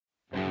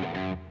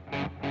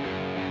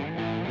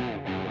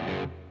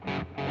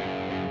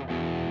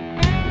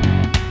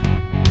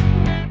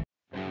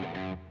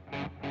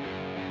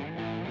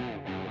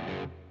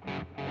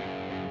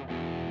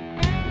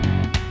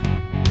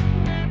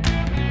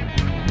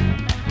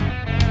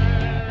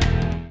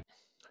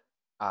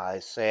I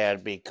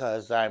said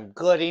because I'm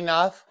good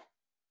enough,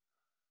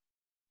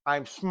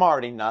 I'm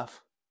smart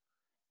enough,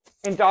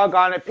 and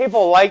doggone it,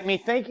 people like me.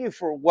 Thank you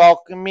for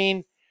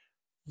welcoming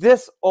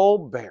this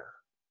old bear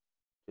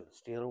to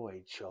the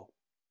SteelerWadeShow.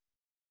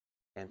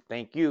 And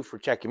thank you for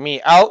checking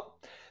me out.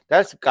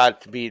 That's got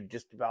to be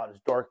just about as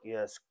dorky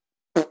as.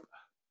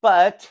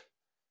 But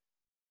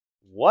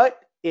what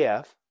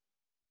if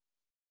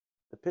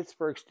the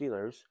Pittsburgh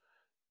Steelers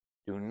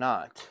do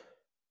not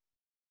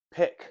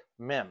pick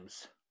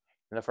Mims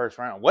in the first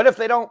round? What if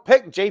they don't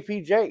pick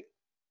JPJ?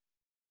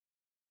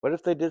 What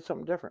if they did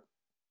something different?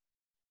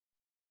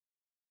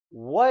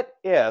 What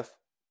if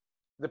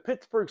the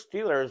Pittsburgh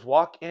Steelers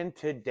walk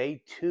into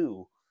day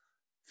 2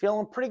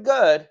 feeling pretty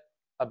good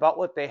about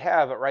what they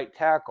have at right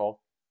tackle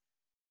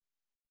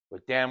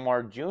with Dan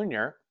Moore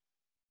Jr.,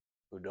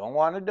 who don't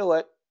want to do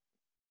it,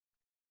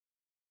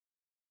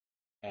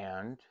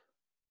 and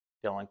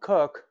Dylan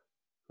Cook,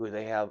 who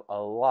they have a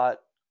lot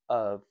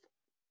of,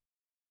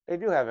 they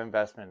do have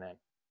investment in.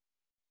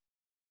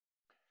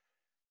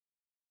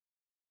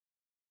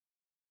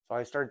 So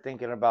I started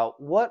thinking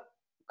about what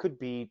could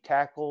be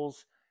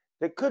tackles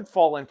that could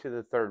fall into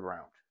the third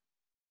round.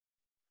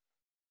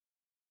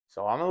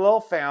 So I'm a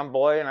little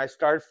fanboy, and I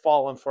started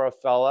falling for a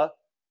fella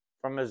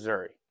from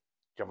Missouri,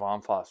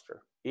 Javon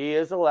Foster. He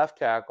is a left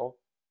tackle.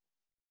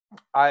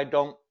 I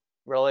don't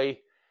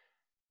really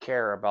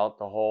care about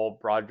the whole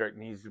Broderick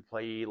needs to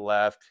play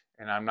left,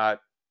 and I'm not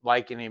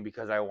liking him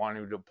because I want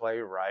him to play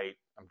right.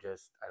 I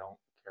don't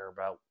care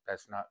about,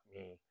 that's not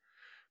me.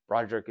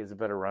 Broderick is a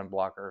better run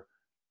blocker.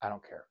 I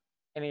don't care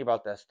any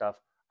about that stuff.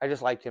 I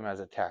just liked him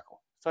as a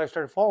tackle. So I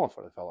started falling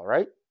for the fella,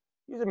 right?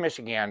 He's a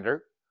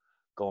Michigander.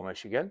 Go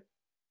Michigan.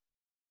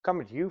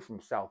 Coming to you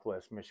from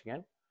Southwest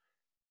Michigan.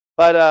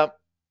 But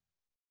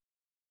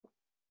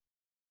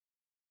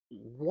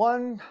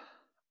one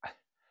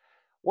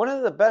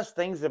of the best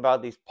things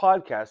about these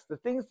podcasts, the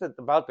things that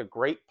about the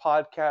great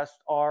podcasts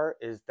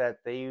is that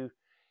they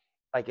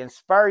like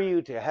inspire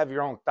you to have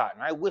your own thought.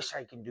 And I wish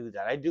I can do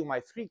that. I do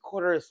my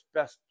 3/4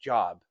 best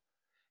job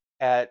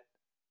at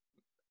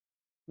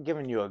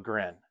giving you a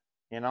grin,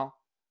 you know?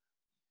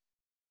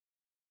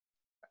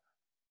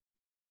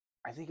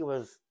 I think it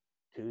was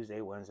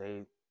Tuesday,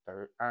 Wednesday.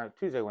 I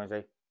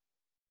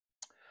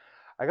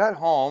got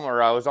home,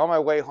 or I was on my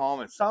way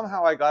home, and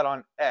somehow I got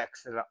on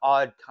X at an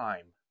odd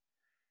time.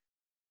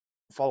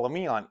 Follow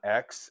me on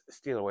X,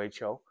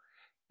 SteelerWadeShow.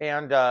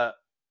 And I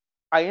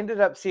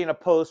ended up seeing a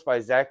post by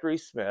Zachary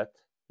Smith.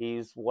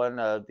 He's one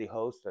of the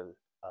hosts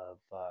of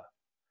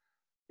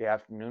the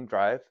Afternoon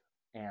Drive.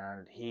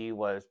 And he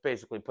was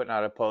basically putting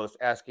out a post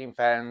asking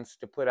fans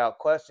to put out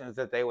questions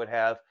that they would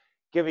have,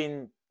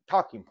 giving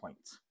talking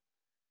points.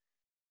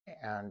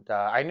 And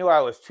I knew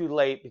I was too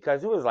late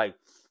because it was like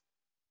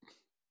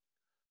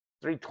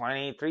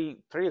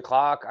 3:20, 3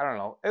 o'clock. I don't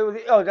know.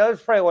 That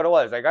was probably what it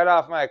was. I got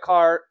off my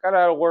car, got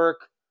out of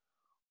work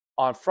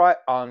on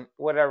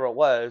whatever it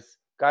was,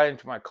 got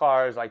into my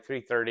car. It was like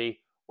 3:30,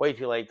 way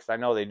too late because I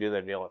know they do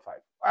their deal at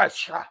 5.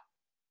 Stop.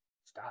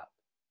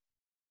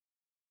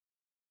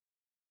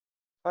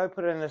 I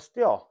put in this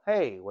deal.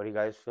 Hey, what do you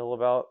guys feel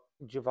about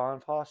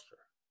Javon Foster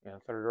in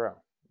the third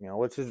round? You know,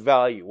 what's his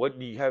value? What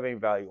do you have any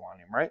value on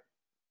him, right?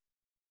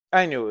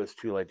 I knew it was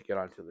too late to get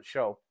onto the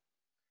show,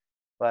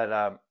 but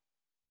I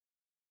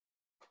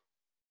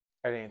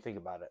didn't think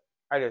about it.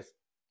 I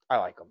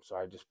like him, so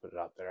I just put it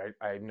out there.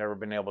 I've never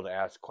been able to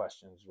ask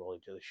questions really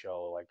to the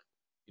show, like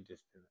it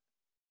just didn't.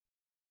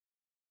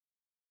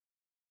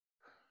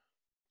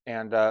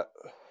 And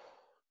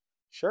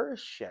sure as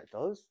shit,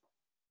 those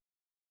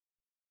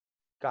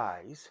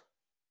guys,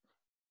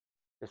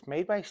 it's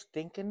made by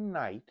stinking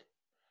night.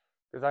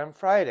 Because on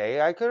Friday,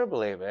 I couldn't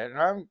believe it. And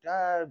I'm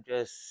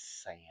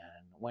just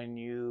saying, when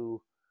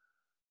you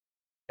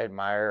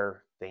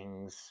admire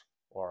things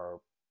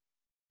or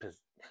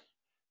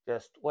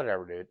just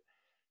whatever, dude.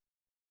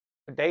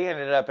 They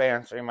ended up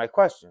answering my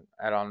question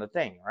on the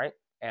thing, right?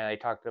 And they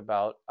talked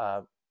about,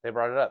 they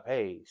brought it up.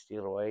 Hey,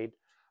 Steeler Wade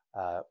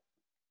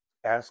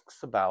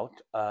asks about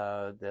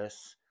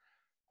this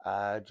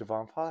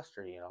Javon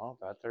Foster, you know,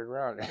 about third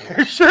round.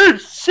 Sure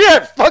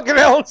shit, fucking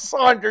Alan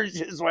Saunders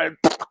just went.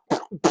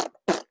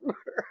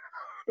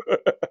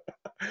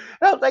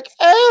 And I was like,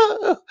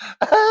 oh,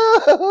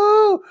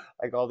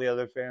 like all the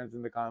other fans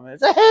in the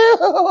comments,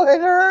 oh, it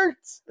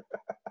hurts.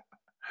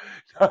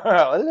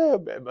 A little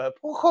bit, but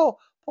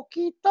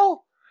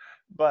poquito.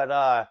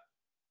 But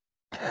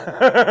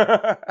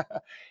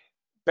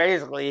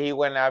basically he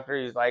went after,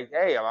 he's like,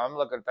 hey, I'm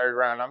looking third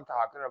round. I'm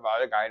talking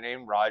about a guy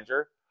named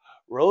Rodger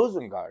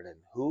Rosengarten,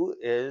 who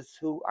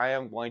I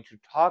am going to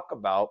talk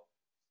about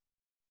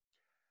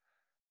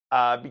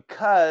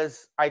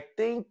because I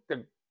think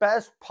the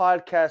best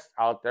podcasts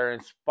out there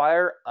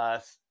inspire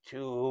us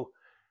to,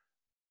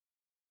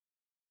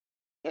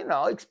 you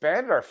know,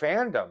 expand our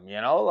fandom, you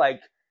know, like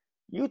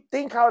you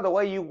think how the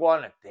way you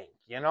want to think,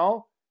 you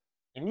know,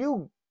 and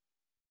you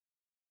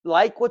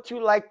like what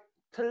you like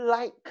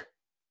to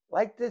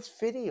like this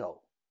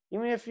video,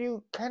 even if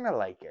you kind of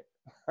like it.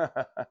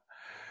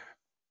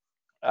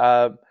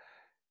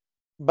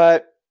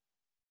 But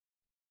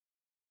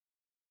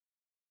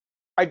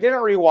I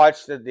didn't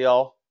rewatch the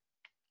deal.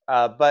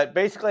 But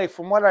basically,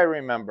 from what I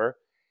remember,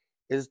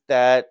 is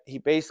that he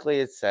basically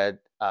had said,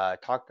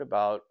 talked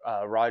about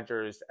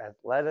Rodger's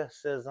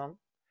athleticism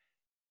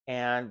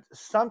and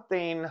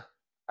something,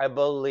 I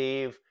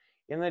believe,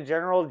 in the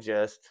general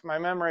gist. My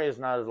memory is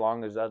not as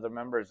long as other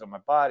members of my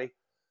body,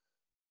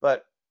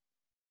 but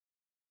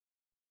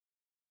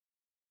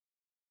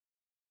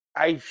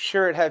I'm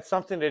sure it had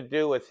something to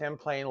do with him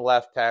playing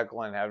left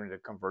tackle and having to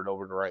convert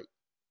over to right.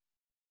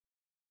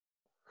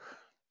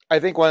 I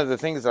think one of the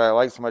things that I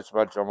liked so much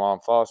about Jamal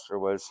Foster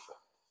was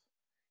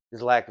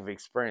his lack of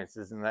experience.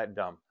 Isn't that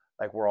dumb?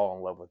 Like we're all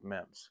in love with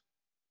Mims.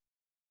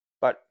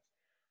 But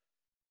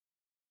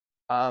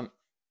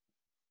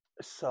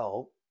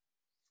so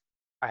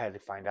I had to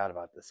find out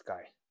about this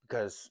guy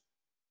because,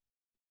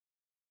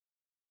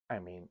 I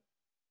mean,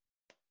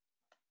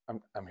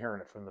 I'm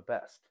hearing it from the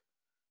best.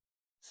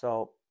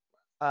 So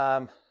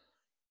I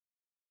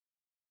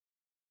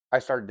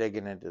started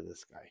digging into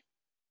this guy.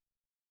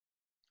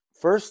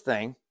 First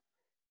thing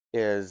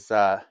is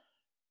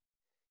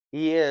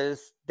he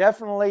is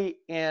definitely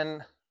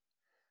in,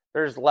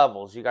 there's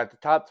levels. You got the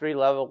top 3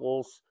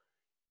 levels,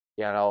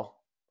 you know,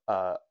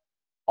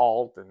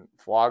 Alt and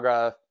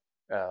Fuaga,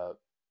 the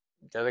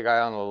other guy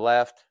on the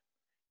left,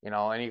 you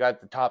know, and you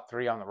got the top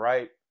 3 on the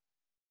right.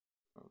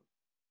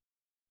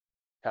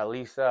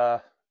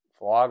 Talisa,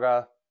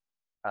 Fuaga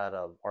out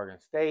of Oregon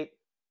State,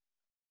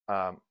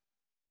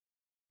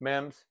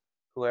 Mims,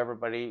 who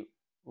everybody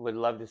would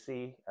love to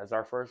see as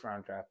our first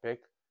round draft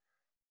pick,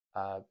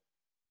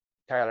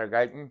 Tyler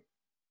Guyton,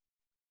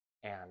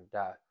 and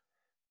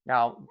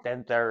now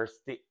then there's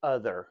the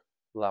other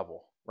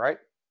level, right?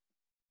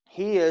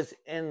 He is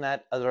in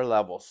that other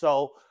level.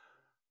 So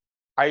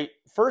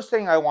first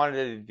thing I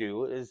wanted to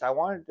do is I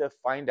wanted to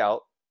find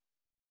out,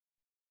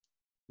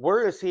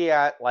 where is he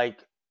at?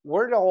 Like,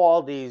 where do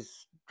all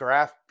these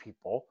draft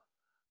people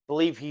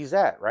believe he's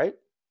at, right?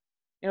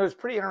 It was a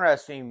pretty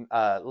interesting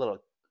little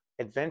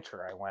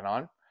adventure I went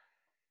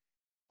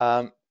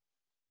on.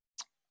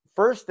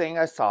 First thing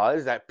I saw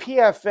is that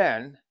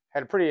PFN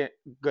had a pretty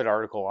good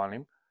article on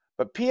him,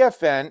 but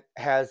PFN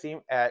has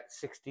him at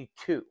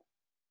 62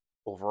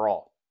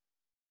 overall.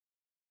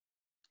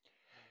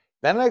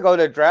 Then I go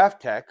to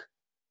Draft Tech.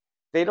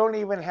 They don't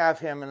even have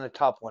him in the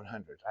top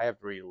 100. I have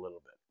to read a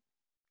little bit.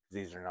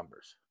 These are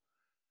numbers.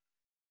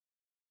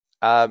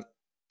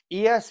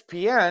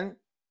 ESPN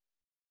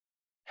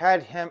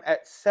had him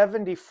at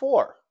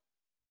 74.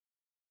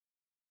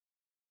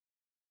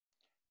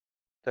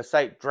 The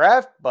site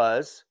Draft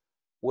Buzz,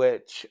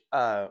 which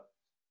I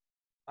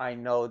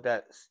know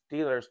that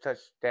Steelers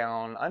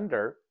Touchdown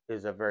Under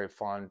is a very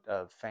fond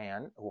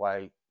fan, who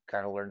I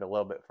kind of learned a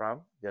little bit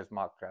from. He does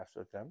mock drafts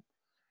with them.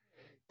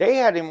 They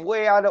had him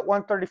way out at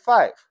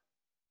 135.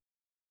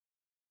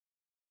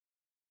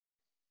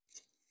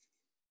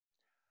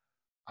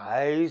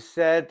 I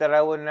said that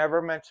I would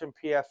never mention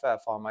PFF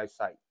on my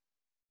site,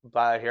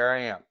 but here I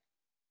am.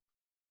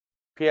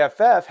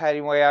 PFF had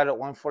him way out at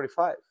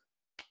 145.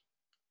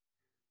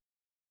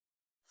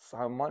 So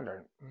I'm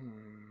wondering.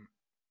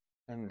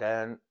 And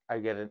then I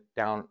get it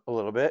down a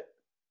little bit.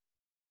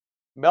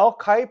 Mel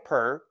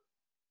Kiper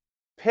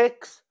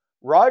picks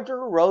Roger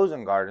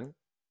Rosengarten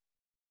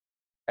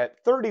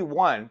at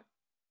 31,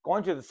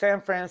 going to the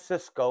San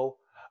Francisco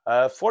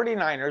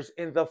 49ers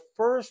in the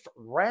first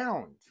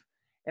round.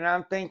 And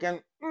I'm thinking,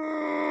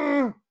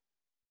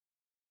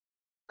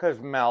 because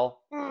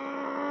Mel,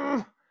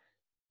 I'm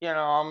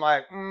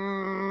like,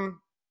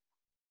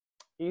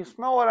 you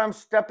smell what I'm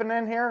stepping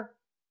in here?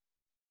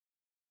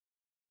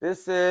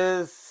 This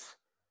is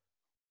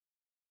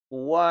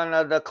one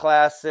of the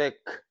classic,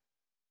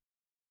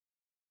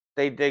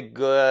 they did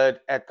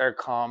good at their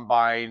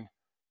combine.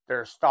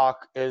 Their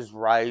stock is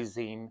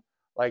rising.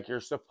 Like,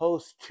 you're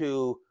supposed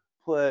to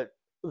put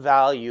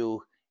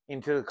value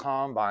into the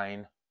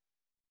combine.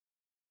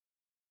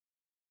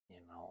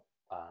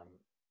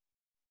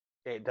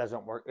 It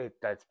doesn't work.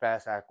 That's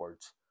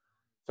backwards.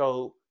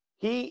 So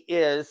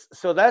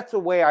so that's the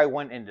way I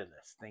went into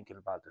this, thinking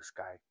about this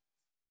guy.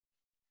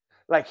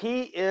 Like,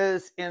 he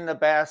is in the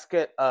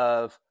basket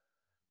of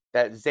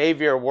that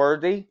Xavier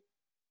Worthy,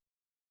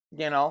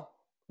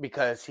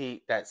 because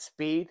that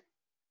speed.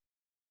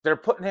 They're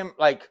putting him,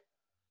 like,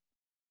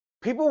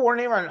 people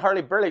weren't even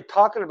hardly barely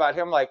talking about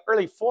him like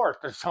early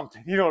 4th or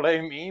something, you know what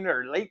I mean?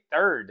 Or late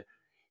 3rd.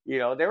 They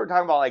were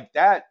talking about like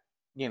that,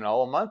 a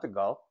month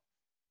ago,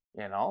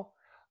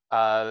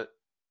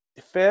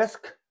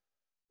 Fisk,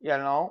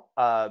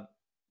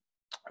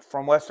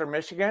 from Western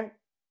Michigan,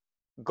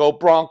 go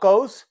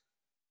Broncos,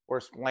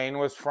 where Splain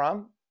was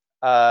from.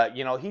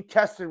 He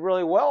tested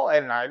really well,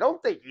 and I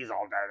don't think he's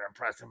all that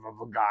impressive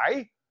of a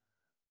guy.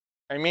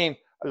 I mean,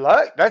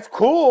 that's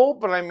cool,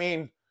 but I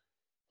mean,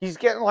 he's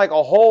getting like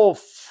a whole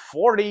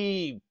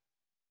 40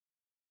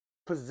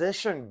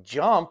 position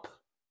jump,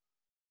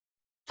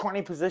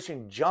 20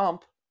 position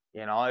jump.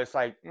 It's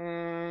like,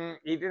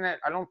 he didn't,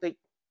 I don't think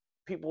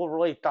people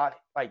really thought,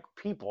 like,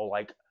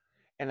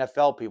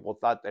 NFL people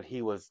thought that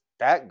he was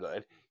that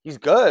good. He's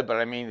good, but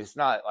I mean, it's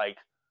not like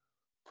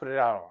put it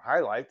out on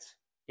highlights,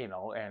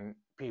 and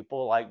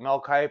people like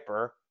Mel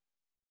Kiper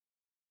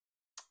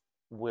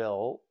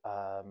will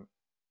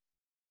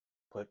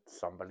put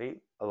somebody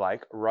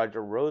like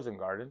Rodger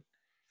Rosengarten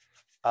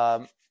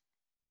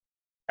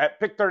at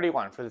pick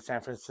 31 for the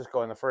San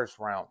Francisco in the first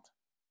round.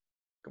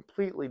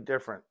 Completely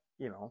different,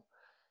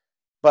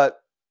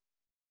 but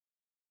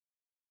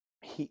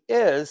he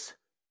is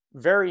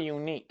very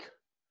unique.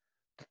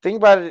 The thing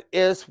about it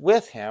is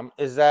with him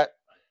is that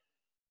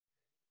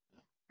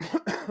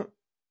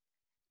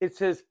it's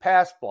his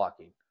pass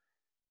blocking.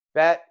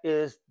 That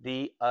is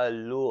the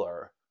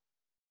allure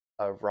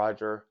of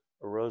Rodger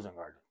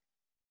Rosengarten.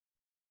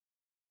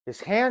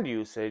 His hand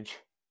usage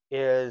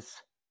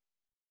is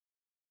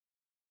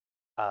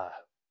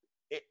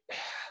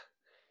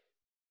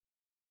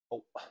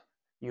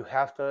you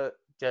have to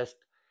just,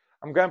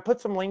 I'm going to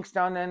put some links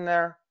down in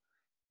there,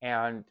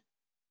 and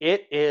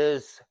it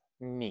is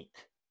neat.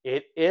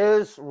 It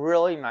is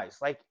really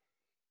nice. Like,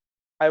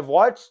 I've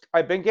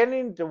been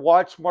getting to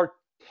watch more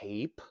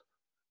tape,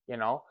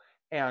 and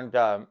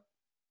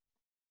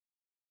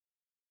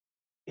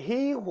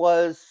he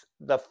was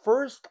the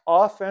first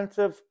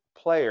offensive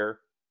player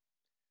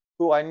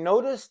who I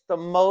noticed the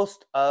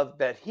most of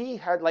that he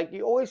had, like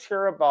you always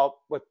hear about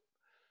with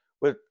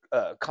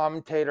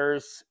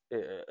commentators,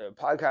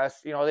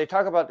 podcasts, they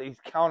talk about these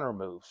counter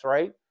moves,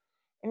 right?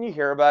 And you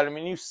hear about them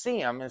and you see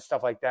them and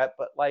stuff like that.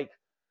 But like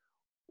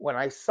when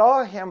I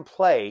saw him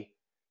play,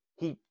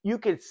 you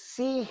could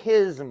see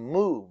his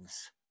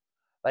moves,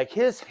 like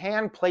his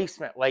hand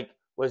placement, like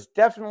was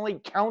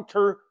definitely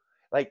counter.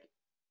 Like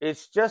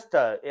it's just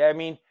there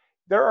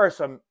are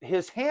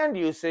his hand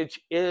usage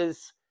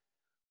is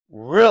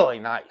really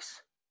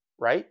nice,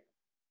 right?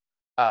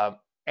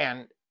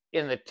 And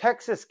in the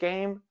Texas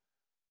game,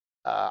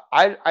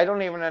 I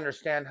don't even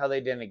understand how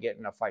they didn't get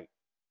in a fight.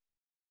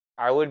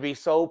 I would be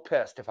so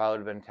pissed if I would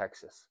have been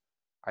Texas.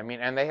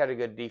 And they had a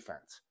good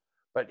defense,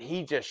 but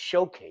he just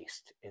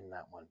showcased in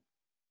that one.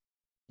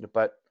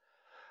 But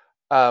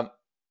the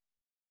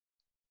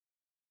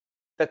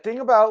thing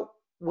about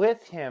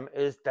with him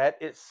is that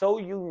it's so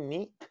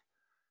unique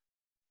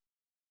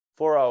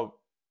for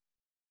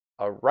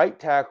a right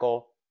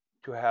tackle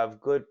to have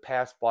good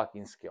pass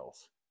blocking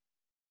skills.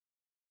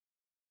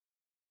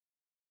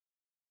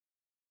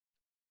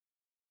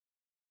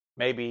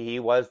 Maybe he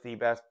was the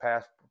best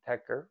pass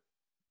protector,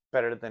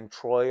 better than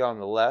Troy on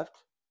the left,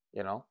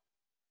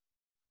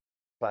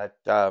 But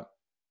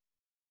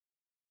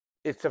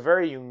it's a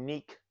very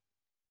unique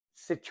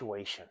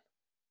situation,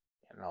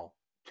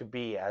 to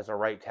be as a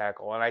right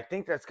tackle. And I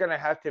think that's going to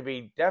have to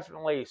be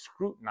definitely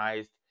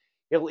scrutinized.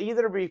 It'll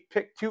either be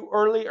picked too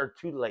early or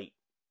too late,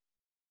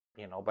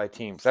 by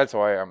teams. That's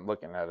why I'm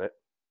looking at it.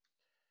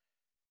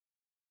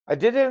 I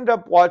did end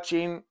up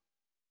watching,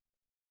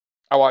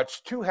 I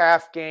watched 2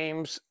 half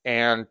games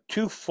and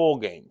 2 full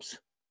games.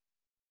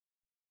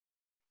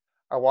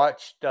 I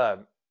watched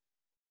a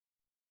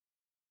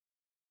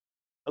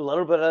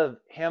little bit of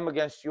him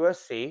against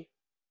USC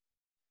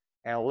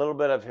and a little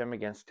bit of him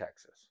against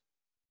Texas.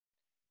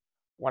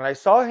 When I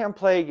saw him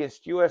play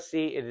against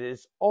USC, it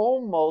is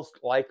almost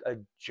like a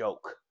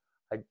joke.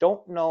 I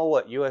don't know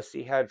what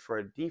USC had for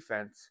a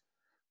defense,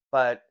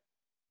 but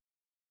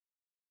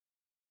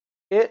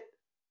it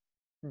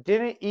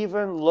didn't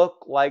even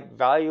look like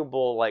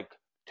valuable like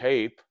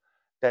tape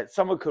that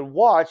someone could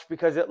watch,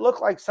 because it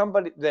looked like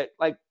somebody that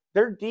like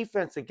their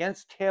defense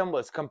against him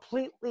was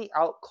completely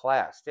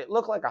outclassed. It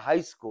looked like a high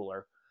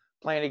schooler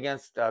playing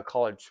against a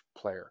college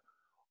player,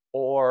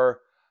 or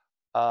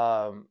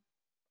a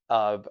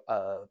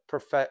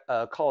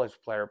college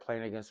player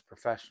playing against a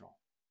professional.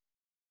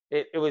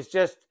 It was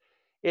just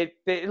he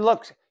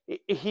looked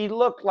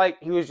like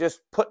he was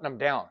just putting them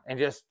down,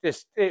 and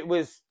it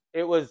was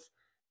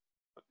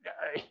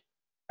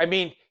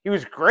he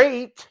was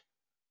great.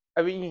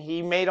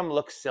 He made them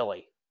look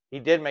silly. He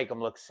did make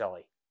them look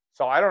silly.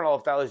 So I don't know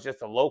if that was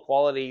just a low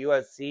quality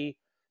USC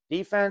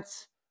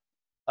defense,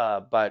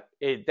 but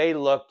they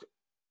looked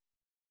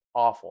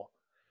awful.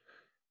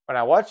 When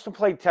I watched them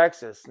play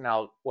Texas,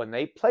 now when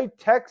they played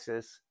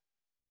Texas,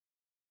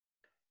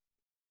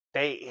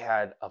 they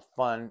had a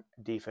fun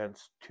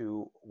defense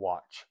to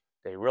watch.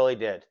 They really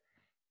did.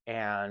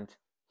 And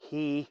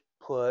he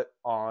put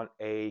on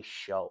a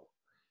show.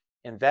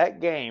 In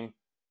that game,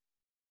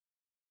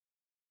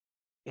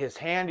 his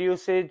hand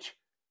usage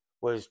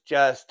was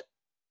just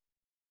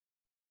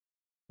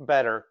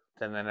better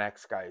than the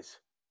next guy's.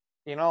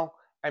 He won.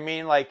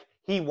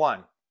 He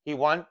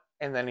won,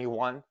 and then he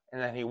won,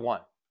 and then he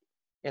won.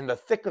 In the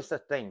thickest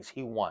of things,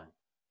 he won.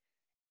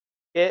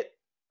 If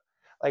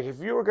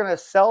you were going to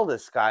sell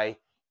this guy,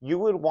 you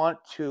would want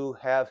to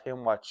have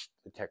him watch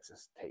the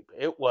Texas tape.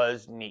 It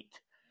was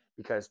neat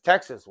because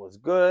Texas was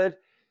good.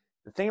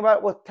 The thing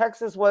about what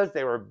Texas was,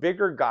 they were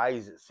bigger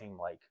guys, it seemed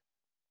like.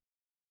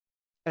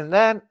 And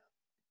then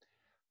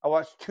I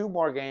watched 2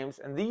 more games,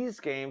 and these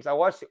games, I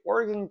watched the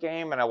Oregon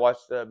game and I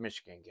watched the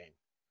Michigan game.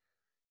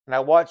 And I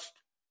watched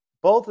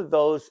both of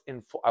those,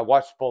 I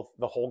watched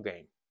the whole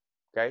game,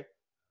 okay?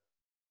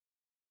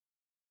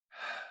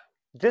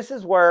 This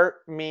is where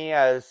me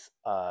as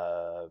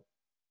a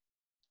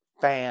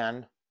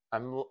fan,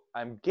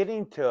 I'm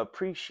getting to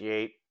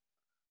appreciate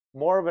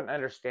more of an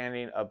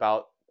understanding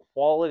about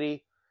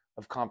quality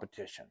of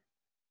competition.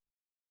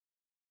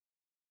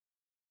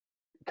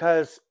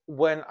 Because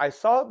when I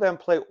saw them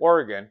play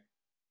Oregon,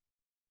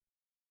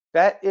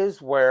 that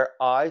is where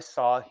I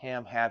saw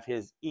him have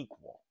his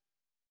equal,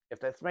 if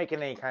that's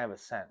making any kind of a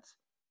sense.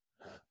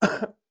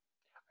 I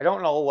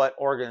don't know what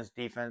Oregon's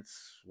defense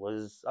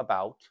was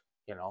about,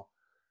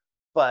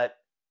 but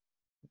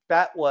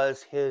that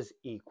was his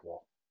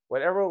equal.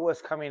 Whatever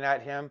was coming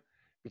at him,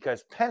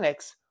 because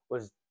Penix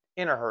was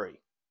in a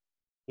hurry.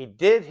 He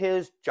did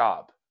his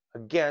job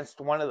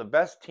against one of the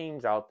best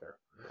teams out there.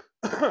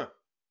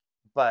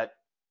 But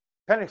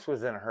Penix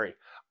was in a hurry.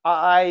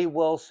 I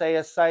will say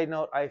a side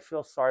note, I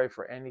feel sorry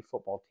for any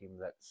football team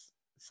that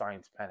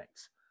signs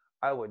Penix.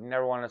 I would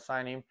never want to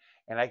sign him,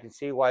 and I can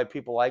see why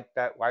people like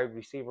that wide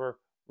receiver,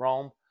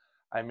 Rome.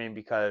 I mean,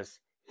 because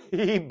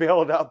he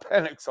bailed out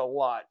Penix a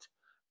lot.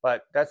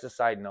 But that's a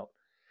side note.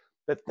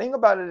 The thing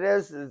about it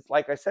is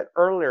like I said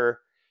earlier,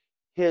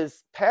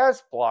 his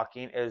pass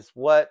blocking is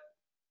what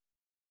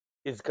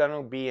is going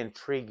to be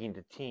intriguing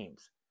to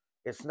teams.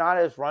 It's not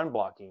his run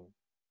blocking.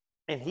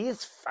 And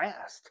he's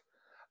fast.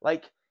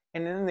 And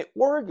in the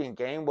Oregon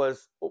game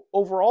was,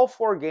 over all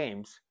 4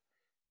 games,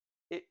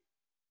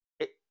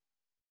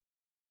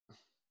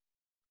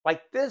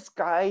 this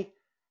guy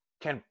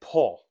can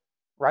pull,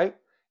 right?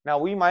 Now,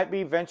 we might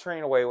be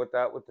venturing away with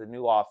that with the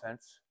new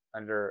offense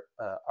under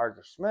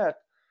Arthur Smith,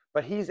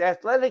 but he's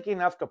athletic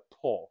enough to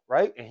pull,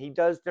 right? And he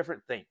does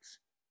different things.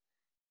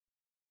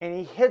 And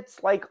he hits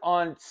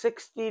on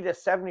 60 to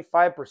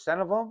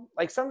 75% of them.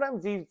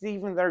 Sometimes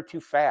even they're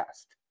too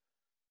fast,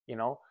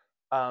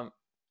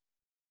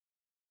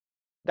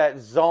 that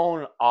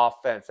zone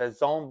offense, that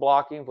zone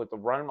blocking with the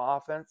run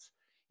offense,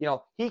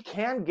 he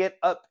can get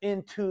up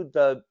into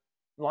the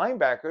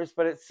linebackers,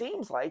 but it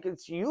seems like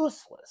it's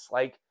useless.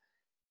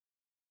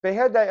 They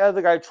had that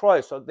other guy,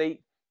 Troy, so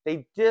they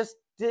just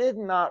did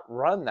not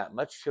run that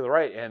much to the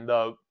right. And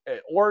the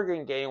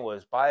Oregon game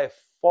was by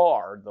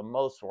far the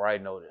most where I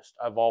noticed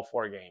of all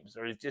 4 games.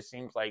 It just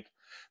seems like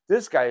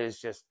this guy is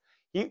just,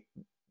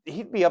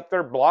 he'd be up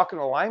there blocking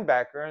a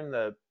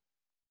linebacker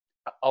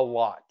a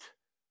lot,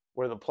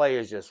 where the play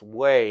is just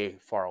way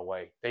far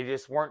away. They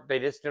just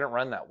didn't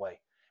run that way.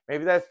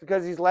 Maybe that's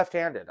because he's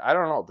left-handed. I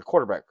don't know, the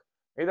quarterback.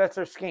 Maybe that's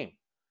their scheme.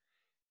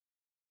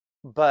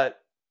 But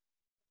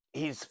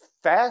he's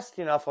fast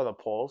enough on the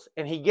pulls,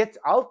 and he gets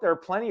out there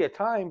plenty of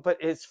time, but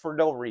it's for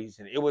no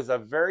reason. It was a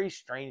very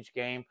strange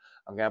game.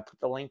 I'm going to put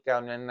the link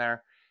down in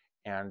there,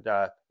 and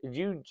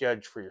you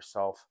judge for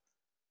yourself.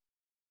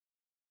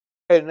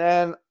 And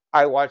then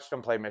I watched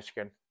him play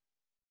Michigan.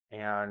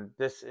 And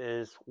this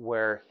is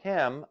where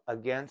him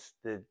against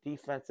the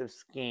defensive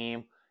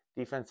scheme,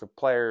 defensive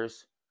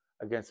players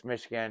against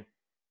Michigan,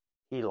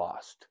 he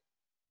lost.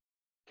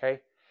 Okay?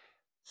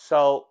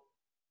 So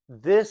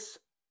this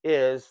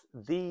is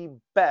the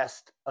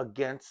best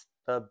against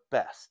the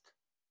best.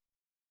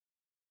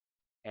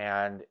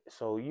 And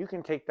so you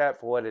can take that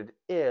for what it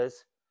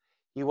is.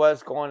 He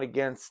was going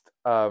against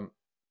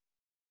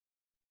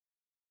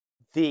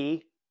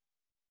the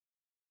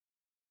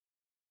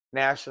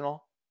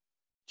national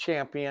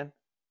champion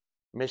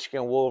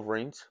Michigan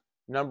Wolverines,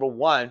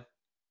 #1,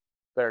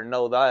 better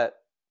know that,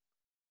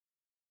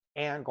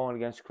 and going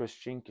against Chris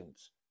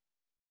Jenkins.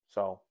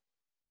 So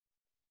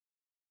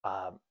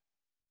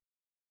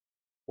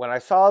when I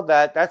saw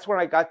that, that's when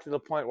I got to the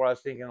point where I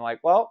was thinking,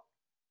 well,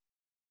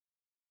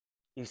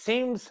 he's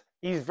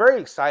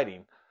very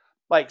exciting.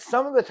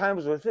 Some of the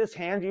times with his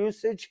hand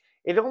usage,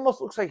 it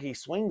almost looks like he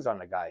swings on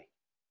the guy.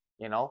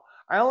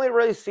 I only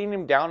really seen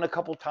him down a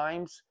couple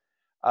times.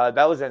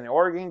 That was in the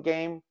Oregon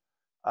game.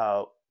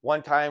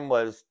 One time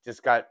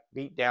just got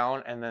beat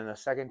down, and then the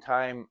second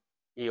time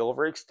he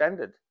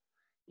overextended,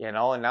 and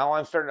now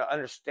I'm starting to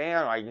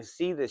understand. I can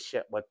see this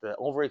shit with the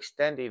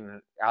overextending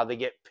and how they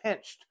get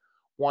pinched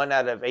 1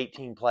 out of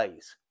 18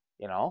 plays,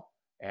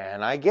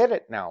 and I get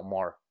it now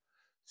more.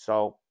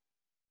 So,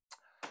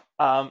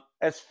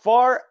 as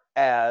far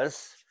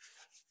as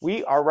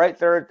we are right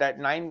there at that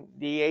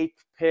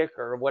 98th pick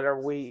or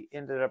whatever we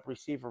ended up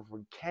receiving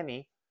for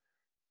Kenny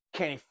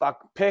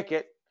fucking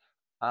Pickett.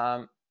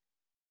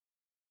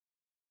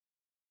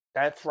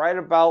 That's right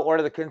about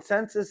where the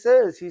consensus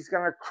is. He's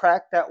going to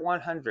crack that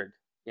 100,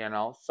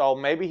 So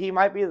maybe he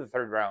might be the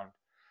 3rd round.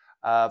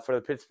 For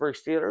the Pittsburgh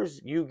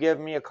Steelers, you give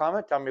me a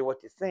comment. Tell me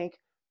what you think.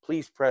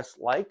 Please press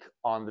like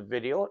on the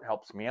video. It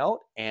helps me out.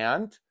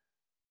 And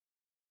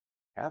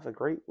have a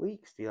great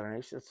week, Steeler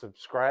Nation.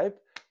 Subscribe.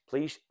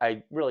 Please,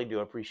 I really do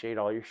appreciate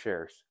all your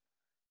shares.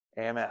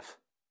 AMF.